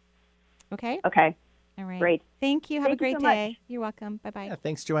 Okay? Okay. All right. Great. Thank you. Have Thank a you great so day. much. You're welcome. Bye-bye. Yeah,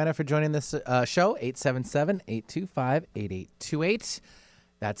 thanks, Joanna, for joining this show, 877-825-8828.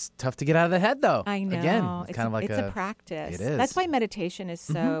 That's tough to get out of the head, though. I know. Again, it's kind of like it's a practice. It is. That's why meditation is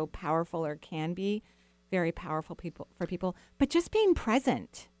so powerful, or can be very powerful for people. But just being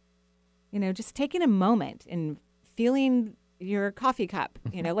present, just taking a moment and feeling your coffee cup,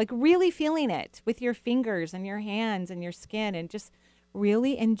 like really feeling it with your fingers and your hands and your skin, and just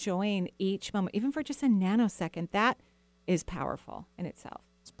really enjoying each moment, even for just a nanosecond, that is powerful in itself.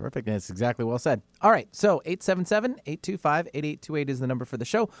 It's perfect, and it's exactly well said. All right, so 877-825-8828 is the number for the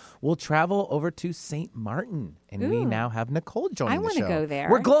show. We'll travel over to St. Martin, and we now have Nicole joining the show. I want to go there.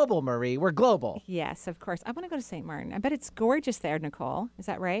 We're global, Marie. We're global. Yes, of course. I want to go to St. Martin. I bet it's gorgeous there, Nicole. Is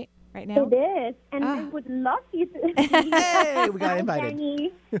that right now? It is, and I would love you to. Hey, we got invited.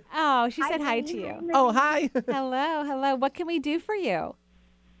 Jenny. Oh, she said hi to you. Oh, hi. Hello. What can we do for you?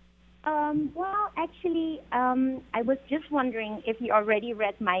 Well, actually, I was just wondering if you already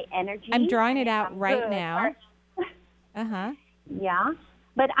read my energy. I'm drawing it out right good. now. Uh-huh. Yeah,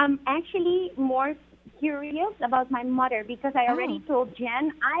 but I'm actually more curious about my mother, because I already told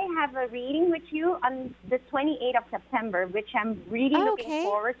Jen I have a reading with you on the 28th of September, which I'm really looking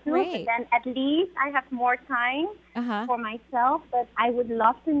forward to. Great. But then at least I have more time for myself. But I would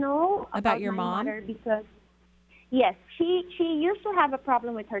love to know about your my mom, mother, because yes, she used to have a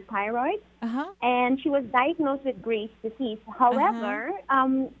problem with her thyroid, and she was diagnosed with Graves' disease. However,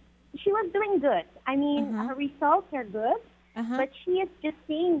 she was doing good. I mean, her results are good. But she is just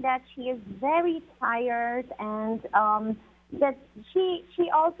saying that she is very tired, and that she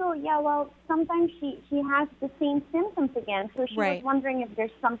also, sometimes she has the same symptoms again. So she was wondering if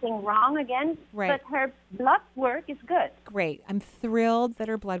there's something wrong again. Right. But her blood work is good. Great. I'm thrilled that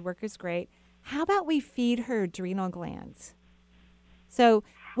her blood work is great. How about we feed her adrenal glands? So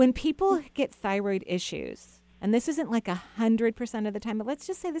when people get thyroid issues, and this isn't like 100% of the time, but let's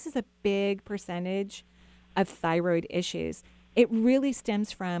just say this is a big percentage of thyroid issues, it really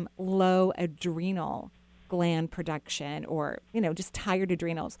stems from low adrenal gland production, or, just tired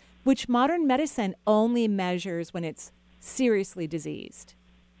adrenals, which modern medicine only measures when it's seriously diseased.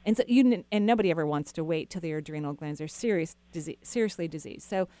 And so and nobody ever wants to wait till their adrenal glands are seriously diseased.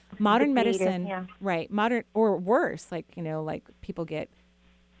 So modern medicine, modern or worse, like people get,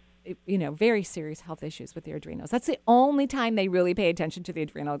 very serious health issues with their adrenals. That's the only time they really pay attention to the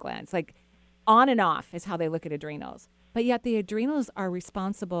adrenal glands. Like, on and off is how they look at adrenals. But yet the adrenals are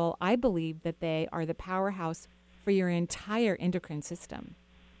responsible, I believe, that they are the powerhouse for your entire endocrine system.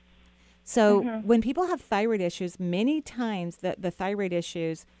 So when people have thyroid issues, many times the thyroid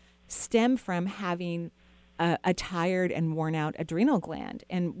issues stem from having a tired and worn out adrenal gland.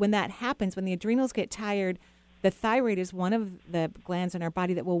 And when that happens, when the adrenals get tired, the thyroid is one of the glands in our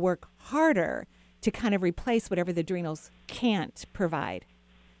body that will work harder to kind of replace whatever the adrenals can't provide.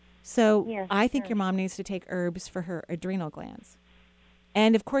 So I think your mom needs to take herbs for her adrenal glands.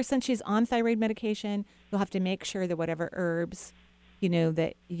 And of course, since she's on thyroid medication, you'll have to make sure that whatever herbs,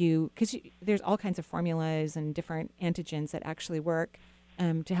 because there's all kinds of formulas and different antigens that actually work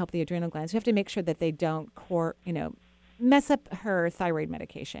to help the adrenal glands. You have to make sure that they don't, mess up her thyroid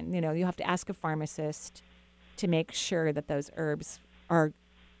medication. You have to ask a pharmacist to make sure that those herbs are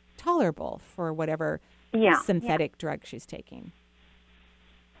tolerable for whatever synthetic drug she's taking.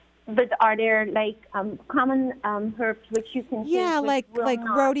 But are there common herbs which you can take like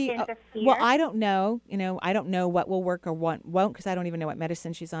rhodiola? Interfere? Well, I don't know. I don't know what will work or what won't, because I don't even know what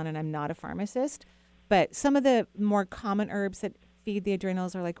medicine she's on, and I'm not a pharmacist. But some of the more common herbs that feed the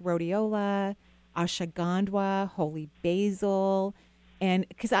adrenals are like rhodiola, ashwagandha, holy basil, and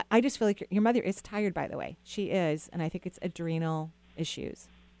because I just feel like your mother is tired. By the way, she is, and I think it's adrenal issues.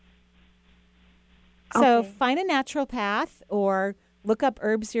 So find a naturopath or look up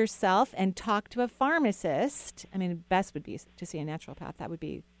herbs yourself and talk to a pharmacist. I mean, best would be to see a naturopath. That would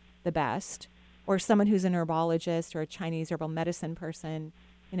be the best. Or someone who's an herbologist or a Chinese herbal medicine person,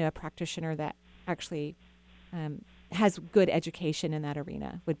 a practitioner that actually has good education in that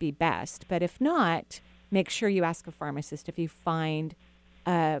arena would be best. But if not, make sure you ask a pharmacist if you find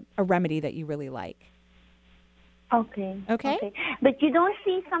a remedy that you really like. Okay. Okay. But you don't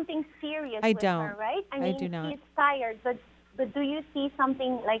see something serious I with don't. her, right? I do not. She's tired, but do you see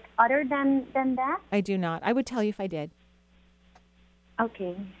something like other than that? I do not. I would tell you if I did.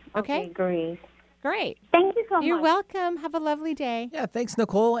 Okay. Okay. Great. Great. Thank you so much. You're welcome. Have a lovely day. Yeah, thanks,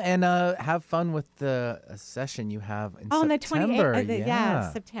 Nicole, and have fun with the session you have in on September. the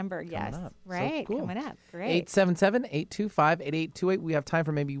 28th, September, yes. up. Right, So cool. coming up. Great. 877-825-8828. We have time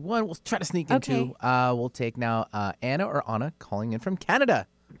for maybe one. We'll try to sneak into. We'll take now Anna or Anna calling in from Canada.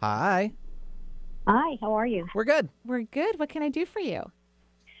 Hi. Hi, how are you? We're good. We're good. What can I do for you?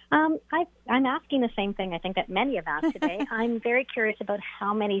 I'm asking the same thing I think that many have asked today. I'm very curious about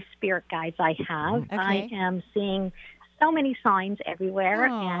how many spirit guides I have. Okay. I am seeing so many signs everywhere,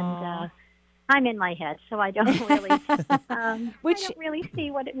 and I'm in my head, so I don't really, I don't really see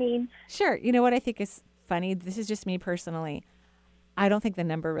what it means. Sure. You know what I think is funny? This is just me personally. I don't think the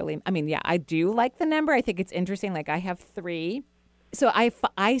number really, I do like the number. I think it's interesting. Like I have 3. So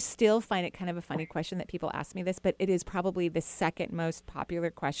I still find it kind of a funny question that people ask me this, but it is probably the second most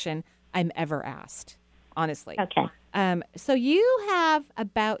popular question I'm ever asked, honestly. Okay. So you have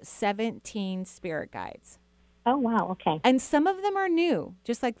about 17 spirit guides. Oh, wow. Okay. And some of them are new,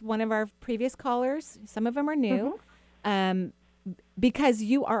 just like one of our previous callers. Some of them are new because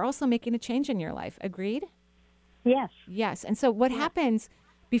you are also making a change in your life. Agreed? Yes. Yes. And so what happens...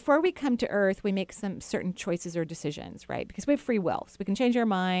 Before we come to Earth, we make some certain choices or decisions, right? Because we have free will. So we can change our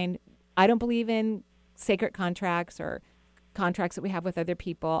mind. I don't believe in sacred contracts or contracts that we have with other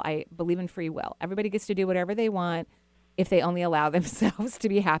people. I believe in free will. Everybody gets to do whatever they want if they only allow themselves to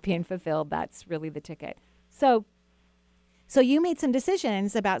be happy and fulfilled. That's really the ticket. So you made some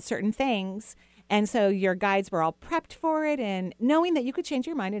decisions about certain things, and so your guides were all prepped for it and knowing that you could change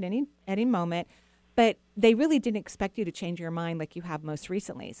your mind at any moment. But they really didn't expect you to change your mind like you have most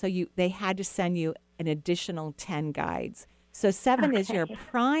recently. So they had to send you an additional 10 guides. So 7 is your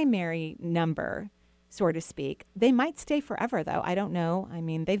primary number, so to speak. They might stay forever, though. I don't know.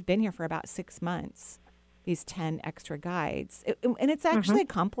 They've been here for about 6 months, these 10 extra guides. And it's actually a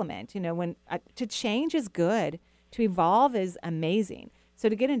compliment. When to change is good. To evolve is amazing. So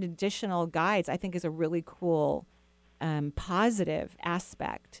to get an additional guides, I think, is a really cool, positive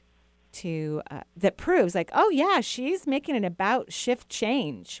aspect to that proves like, oh yeah, she's making an about shift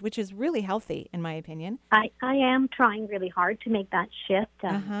change, which is really healthy in my opinion. I am trying really hard to make that shift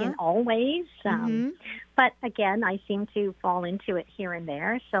in all ways, but again, I seem to fall into it here and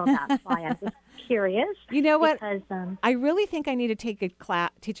there, so that's why I'm just curious. You know what? Because, I really think I need to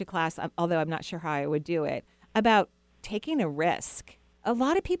teach a class, although I'm not sure how I would do it, about taking a risk. A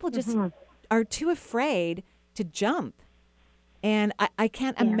lot of people just are too afraid to jump. And I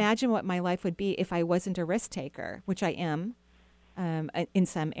can't imagine what my life would be if I wasn't a risk taker, which I am in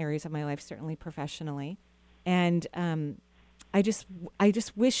some areas of my life, certainly professionally. And I just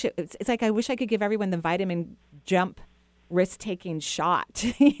wish it's like I wish I could give everyone the vitamin jump risk-taking shot,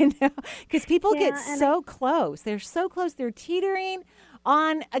 because people get so close. They're so close. They're teetering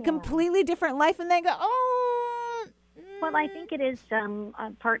on a completely different life, and they go, oh. Well, I think it is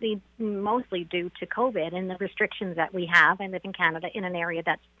mostly due to COVID and the restrictions that we have. I live in Canada in an area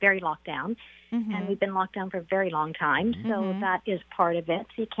that's very locked down, and we've been locked down for a very long time. So that is part of it.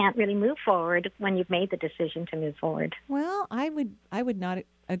 You can't really move forward when you've made the decision to move forward. Well, I would not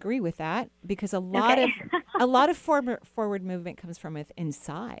agree with that, because a lot of forward movement comes from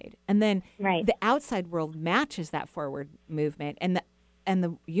inside, and then the outside world matches that forward movement, and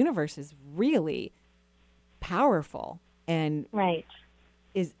the universe is really powerful. And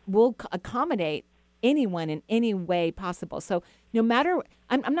will accommodate anyone in any way possible. So no matter,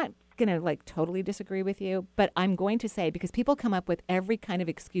 I'm not going to totally disagree with you, but I'm going to say, because people come up with every kind of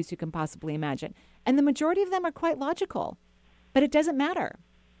excuse you can possibly imagine, and the majority of them are quite logical, but it doesn't matter.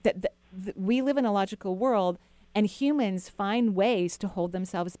 That we live in a logical world, and humans find ways to hold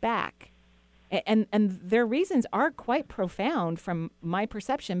themselves back. And their reasons are quite profound from my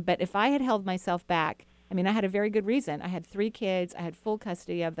perception, but if I had held myself back, I had a very good reason. I had 3 kids. I had full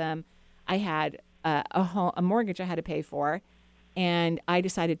custody of them. I had a mortgage I had to pay for. And I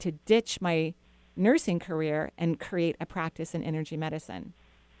decided to ditch my nursing career and create a practice in energy medicine.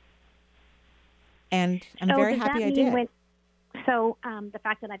 And I'm very happy I did. So the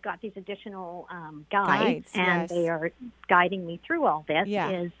fact that I've got these additional guides and they are guiding me through all this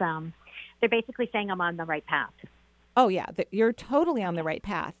is they're basically saying I'm on the right path. Oh yeah, you're totally on the right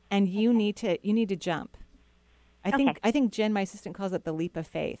path, and you need to jump. I think Jen, my assistant, calls it the leap of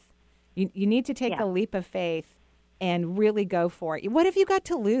faith. You need to take the leap of faith and really go for it. What have you got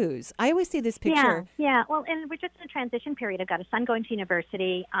to lose? I always see this picture. Yeah. Well, and we're just in a transition period. I've got a son going to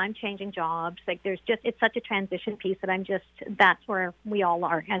university. I'm changing jobs. Like it's such a transition piece that that's where we all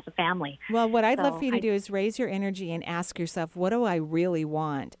are as a family. Well, what I'd love for you to do is raise your energy and ask yourself, what do I really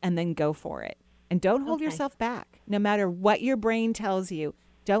want? And then go for it. And don't hold yourself back. No matter what your brain tells you,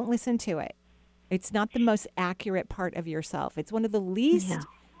 don't listen to it. It's not the most accurate part of yourself. It's one of the least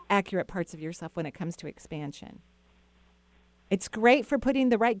accurate parts of yourself when it comes to expansion. It's great for putting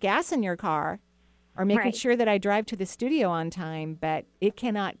the right gas in your car or making sure that I drive to the studio on time, but it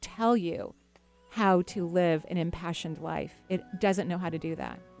cannot tell you how to live an impassioned life. It doesn't know how to do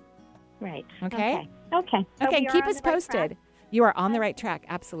that. Right. Okay? Okay. Okay, keep us posted. You are on the right track.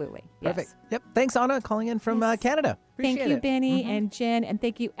 Absolutely. Perfect. Yes. Yep. Thanks, Anna, calling in from Canada. Appreciate Thank you, it. Benny and Jen, and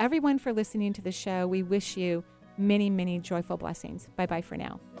thank you, everyone, for listening to the show. We wish you many, many joyful blessings. Bye-bye for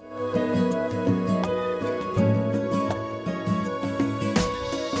now.